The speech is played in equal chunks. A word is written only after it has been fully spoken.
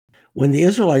When the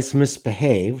Israelites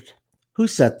misbehaved, who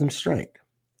set them straight?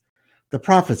 The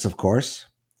prophets, of course.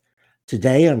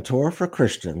 Today on Torah for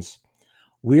Christians,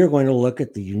 we are going to look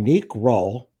at the unique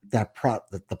role that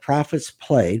the prophets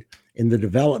played in the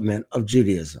development of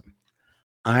Judaism.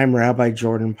 I'm Rabbi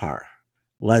Jordan Parr.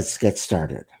 Let's get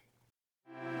started.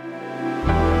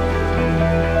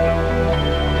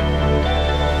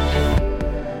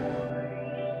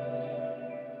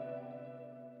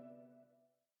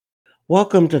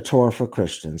 Welcome to Torah for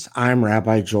Christians. I'm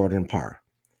Rabbi Jordan Parr.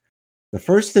 The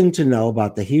first thing to know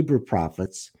about the Hebrew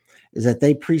prophets is that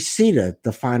they preceded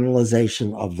the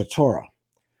finalization of the Torah.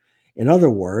 In other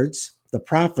words, the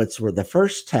prophets were the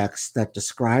first texts that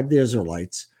described the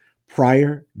Israelites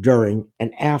prior, during,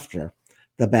 and after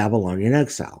the Babylonian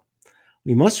exile.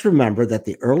 We must remember that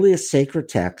the earliest sacred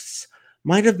texts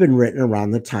might have been written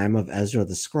around the time of Ezra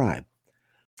the scribe.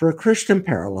 For a Christian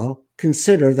parallel,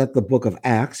 consider that the book of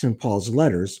Acts and Paul's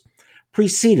letters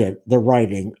preceded the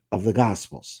writing of the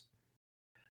Gospels.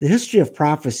 The history of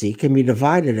prophecy can be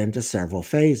divided into several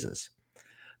phases.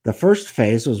 The first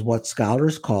phase was what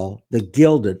scholars call the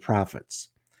gilded prophets.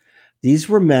 These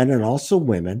were men and also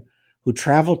women who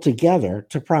traveled together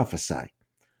to prophesy.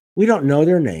 We don't know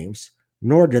their names,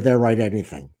 nor did they write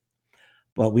anything.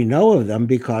 But we know of them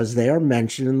because they are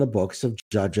mentioned in the books of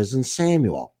Judges and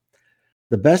Samuel.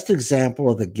 The best example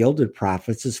of the gilded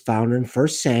prophets is found in 1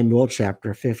 Samuel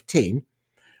chapter 15,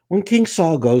 when King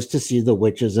Saul goes to see the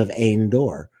witches of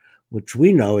Endor, which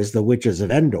we know as the witches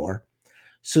of Endor,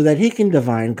 so that he can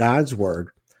divine God's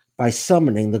word by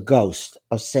summoning the ghost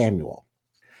of Samuel.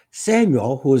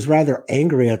 Samuel, who was rather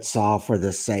angry at Saul for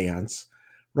this seance,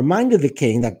 reminded the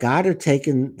king that God had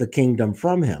taken the kingdom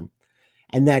from him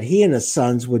and that he and his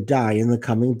sons would die in the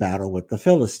coming battle with the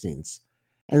Philistines.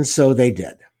 And so they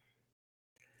did.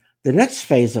 The next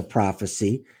phase of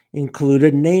prophecy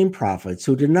included named prophets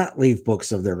who did not leave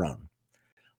books of their own.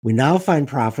 We now find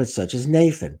prophets such as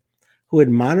Nathan, who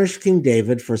admonished King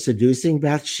David for seducing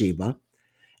Bathsheba,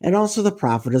 and also the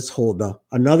prophetess Huldah,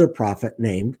 another prophet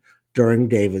named during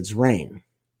David's reign.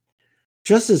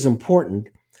 Just as important,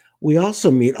 we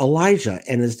also meet Elijah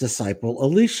and his disciple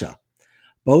Elisha.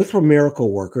 Both were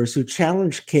miracle workers who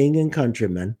challenged king and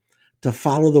countrymen to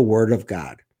follow the word of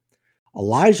God.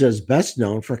 Elijah is best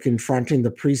known for confronting the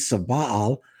priests of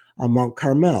Baal on Mount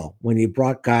Carmel when he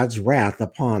brought God's wrath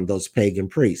upon those pagan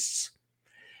priests.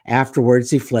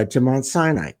 Afterwards, he fled to Mount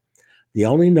Sinai, the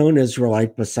only known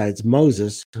Israelite besides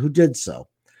Moses who did so,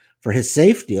 for his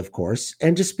safety, of course,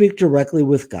 and to speak directly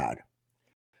with God.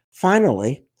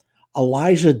 Finally,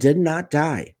 Elijah did not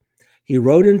die. He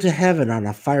rode into heaven on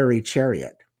a fiery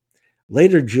chariot.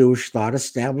 Later Jewish thought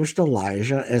established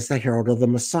Elijah as the herald of the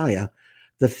Messiah,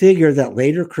 the figure that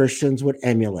later Christians would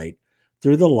emulate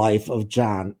through the life of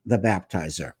John the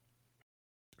Baptizer.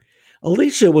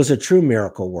 Elisha was a true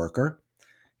miracle worker.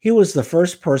 He was the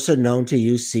first person known to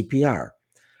use CPR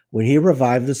when he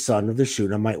revived the son of the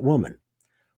Shunammite woman.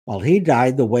 While he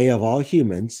died the way of all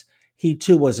humans, he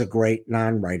too was a great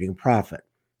non-writing prophet.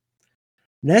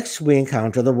 Next, we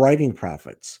encounter the writing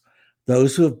prophets,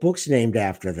 those who have books named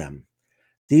after them.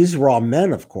 These were all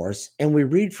men, of course, and we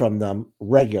read from them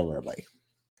regularly.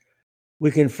 We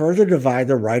can further divide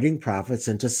the writing prophets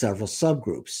into several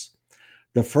subgroups.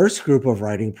 The first group of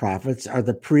writing prophets are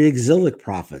the pre-exilic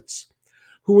prophets,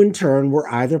 who in turn were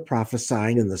either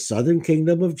prophesying in the southern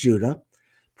kingdom of Judah,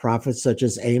 prophets such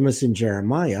as Amos and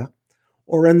Jeremiah,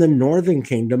 or in the northern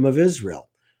kingdom of Israel,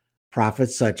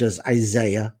 prophets such as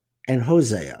Isaiah and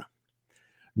Hosea.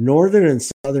 Northern and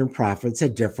southern prophets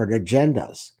had different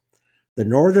agendas. The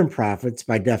northern prophets,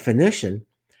 by definition,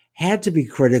 had to be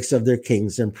critics of their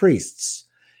kings and priests,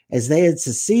 as they had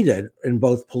seceded in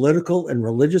both political and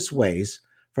religious ways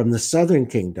from the southern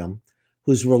kingdom,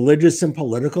 whose religious and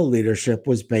political leadership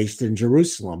was based in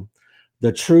Jerusalem,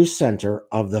 the true center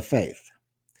of the faith.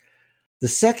 The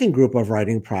second group of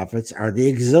writing prophets are the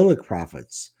exilic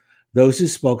prophets, those who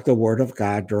spoke the word of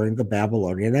God during the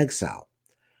Babylonian exile.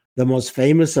 The most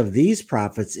famous of these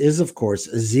prophets is, of course,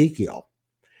 Ezekiel.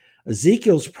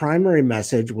 Ezekiel's primary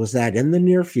message was that in the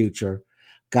near future,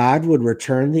 God would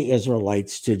return the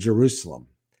Israelites to Jerusalem.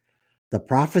 The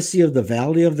prophecy of the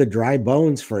Valley of the Dry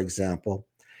Bones, for example,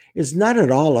 is not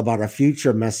at all about a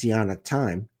future messianic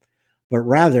time, but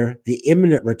rather the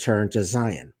imminent return to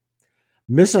Zion.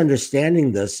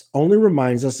 Misunderstanding this only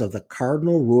reminds us of the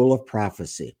cardinal rule of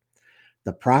prophecy.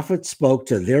 The prophet spoke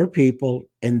to their people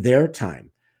in their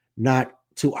time, not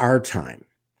to our time.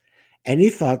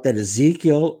 Any thought that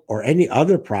Ezekiel or any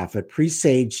other prophet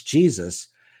presaged Jesus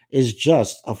is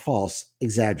just a false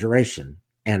exaggeration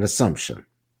and assumption.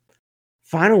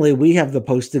 Finally, we have the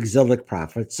post-exilic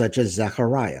prophets such as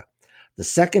Zechariah, the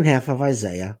second half of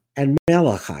Isaiah, and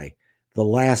Malachi, the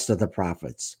last of the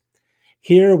prophets.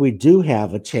 Here we do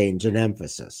have a change in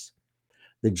emphasis.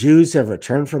 The Jews have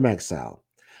returned from exile.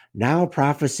 Now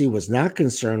prophecy was not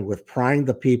concerned with prying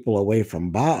the people away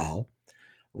from Baal.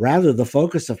 Rather, the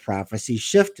focus of prophecy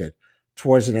shifted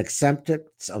towards an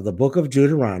acceptance of the book of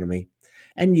Deuteronomy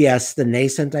and, yes, the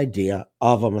nascent idea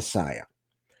of a Messiah.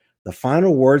 The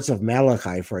final words of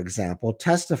Malachi, for example,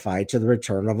 testify to the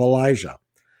return of Elijah,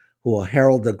 who will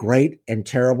herald the great and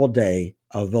terrible day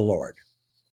of the Lord.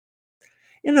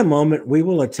 In a moment, we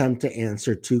will attempt to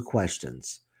answer two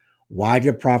questions. Why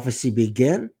did prophecy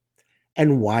begin,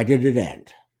 and why did it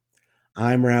end?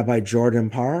 I'm Rabbi Jordan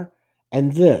Parr,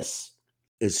 and this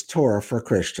is Torah for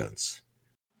Christians.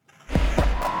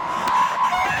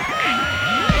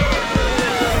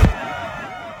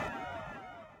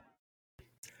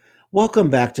 Welcome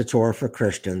back to Torah for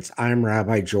Christians. I'm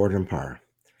Rabbi Jordan Parr.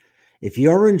 If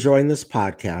you are enjoying this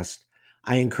podcast,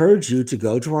 I encourage you to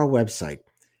go to our website,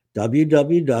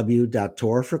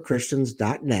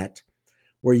 www.torahforchristians.net,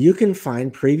 where you can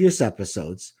find previous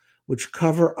episodes which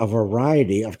cover a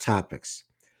variety of topics.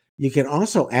 You can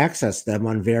also access them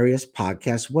on various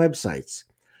podcast websites,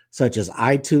 such as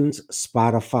iTunes,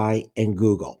 Spotify, and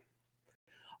Google.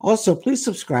 Also, please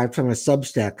subscribe to my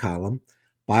Substack column,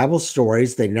 Bible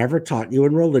Stories They Never Taught You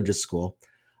in Religious School,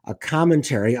 a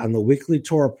commentary on the weekly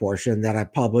Torah portion that I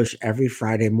publish every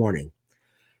Friday morning.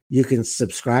 You can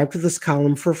subscribe to this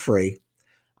column for free,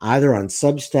 either on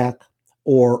Substack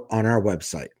or on our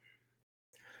website.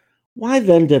 Why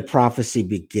then did prophecy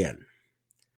begin?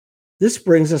 This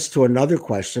brings us to another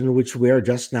question which we are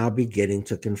just now beginning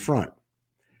to confront.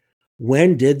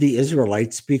 When did the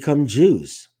Israelites become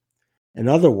Jews? In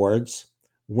other words,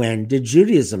 when did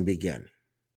Judaism begin?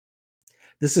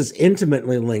 This is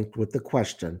intimately linked with the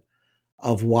question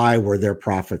of why were there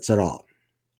prophets at all.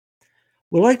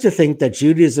 We like to think that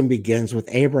Judaism begins with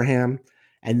Abraham,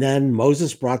 and then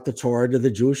Moses brought the Torah to the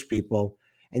Jewish people,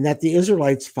 and that the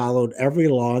Israelites followed every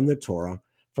law in the Torah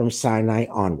from Sinai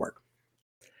onward.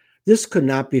 This could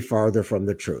not be farther from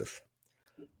the truth.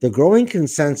 The growing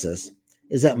consensus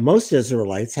is that most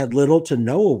Israelites had little to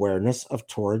no awareness of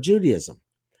Torah Judaism,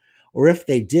 or if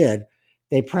they did,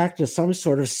 they practiced some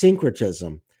sort of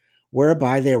syncretism,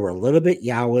 whereby they were a little bit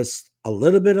Yahwist, a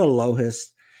little bit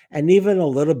Elohist, and even a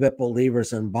little bit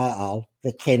believers in Baal,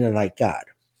 the Canaanite god.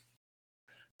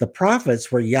 The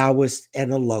prophets were Yahwist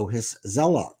and Elohist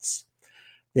zealots.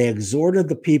 They exhorted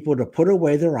the people to put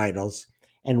away their idols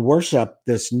and worship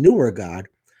this newer God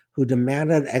who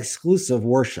demanded exclusive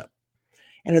worship.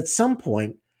 And at some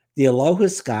point, the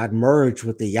Elohist God merged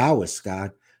with the Yahwist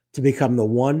God to become the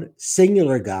one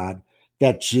singular God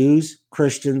that Jews,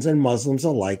 Christians, and Muslims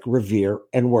alike revere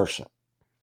and worship.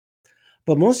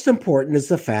 But most important is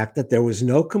the fact that there was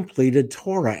no completed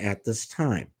Torah at this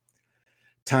time.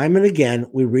 Time and again,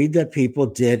 we read that people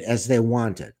did as they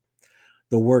wanted.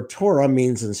 The word Torah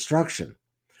means instruction,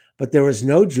 but there was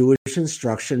no Jewish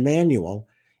instruction manual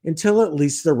until at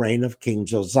least the reign of King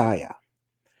Josiah.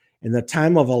 In the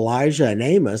time of Elijah and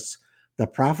Amos, the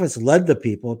prophets led the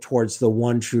people towards the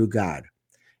one true God.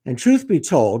 And truth be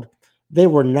told, they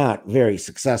were not very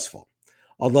successful,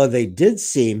 although they did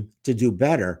seem to do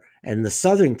better, and the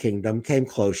southern kingdom came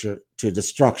closer to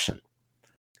destruction.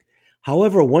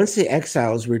 However, once the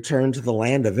exiles returned to the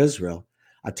land of Israel,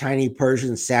 a tiny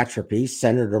Persian satrapy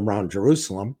centered around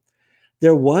Jerusalem,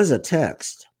 there was a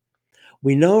text.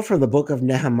 We know from the book of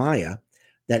Nehemiah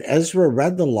that Ezra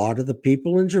read the law to the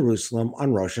people in Jerusalem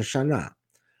on Rosh Hashanah.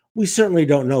 We certainly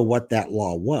don't know what that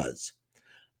law was,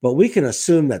 but we can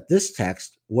assume that this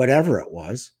text, whatever it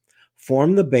was,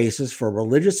 formed the basis for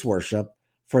religious worship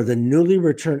for the newly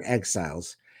returned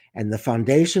exiles and the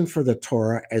foundation for the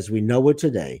Torah as we know it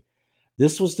today.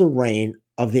 This was the reign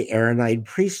of the Aaronite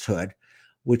priesthood,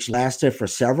 which lasted for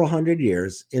several hundred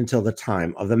years until the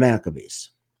time of the Maccabees.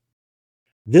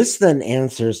 This then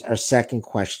answers our second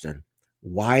question: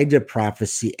 why did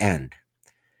prophecy end?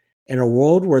 In a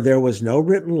world where there was no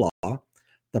written law,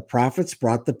 the prophets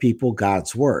brought the people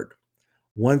God's word.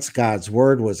 Once God's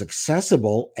word was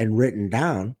accessible and written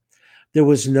down, there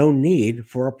was no need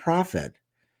for a prophet.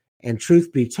 And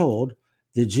truth be told,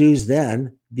 the Jews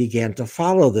then began to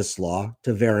follow this law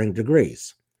to varying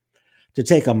degrees. To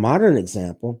take a modern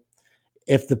example,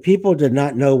 if the people did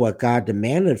not know what God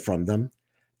demanded from them,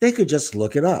 they could just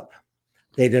look it up.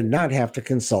 They did not have to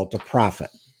consult a prophet.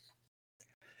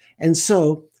 And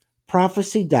so,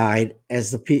 prophecy died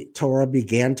as the Torah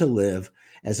began to live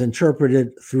as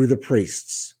interpreted through the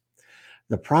priests.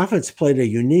 The prophets played a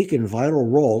unique and vital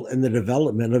role in the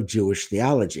development of Jewish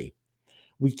theology.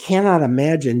 We cannot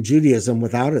imagine Judaism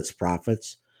without its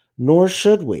prophets, nor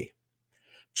should we.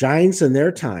 Giants in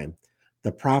their time,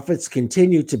 the prophets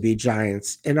continue to be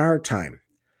giants in our time.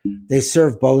 They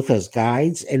serve both as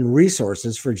guides and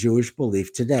resources for Jewish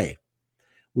belief today.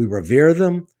 We revere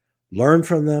them, learn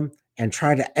from them, and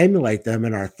try to emulate them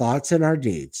in our thoughts and our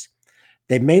deeds.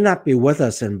 They may not be with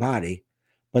us in body,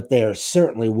 but they are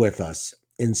certainly with us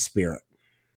in spirit.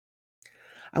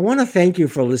 I want to thank you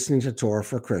for listening to Torah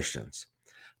for Christians.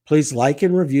 Please like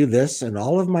and review this and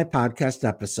all of my podcast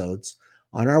episodes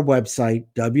on our website,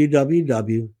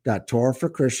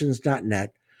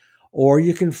 www.torahforchristians.net, or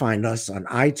you can find us on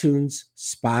iTunes,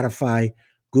 Spotify,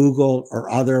 Google, or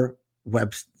other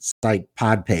website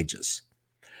pod pages.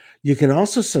 You can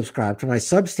also subscribe to my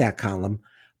Substack column,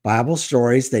 Bible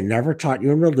Stories They Never Taught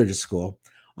You in Religious School,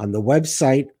 on the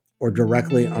website or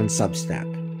directly on Substack.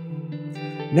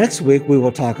 Next week, we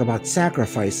will talk about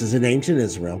sacrifices in ancient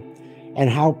Israel and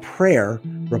how prayer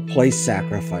replaced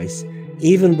sacrifice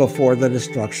even before the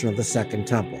destruction of the Second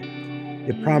Temple.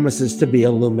 It promises to be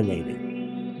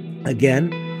illuminating. Again,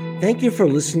 thank you for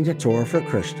listening to Torah for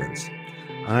Christians.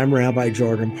 I'm Rabbi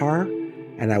Jordan Parr,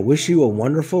 and I wish you a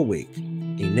wonderful week.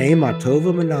 Hinei ma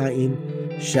tova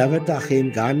mena'im, shevet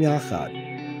achim gam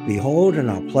yachad. Behold, and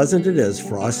how pleasant it is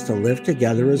for us to live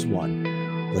together as one.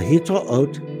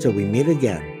 Lahito'ot, till we meet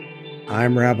again.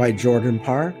 I'm Rabbi Jordan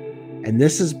Parr, and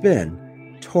this has been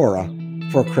Torah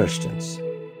for Christians.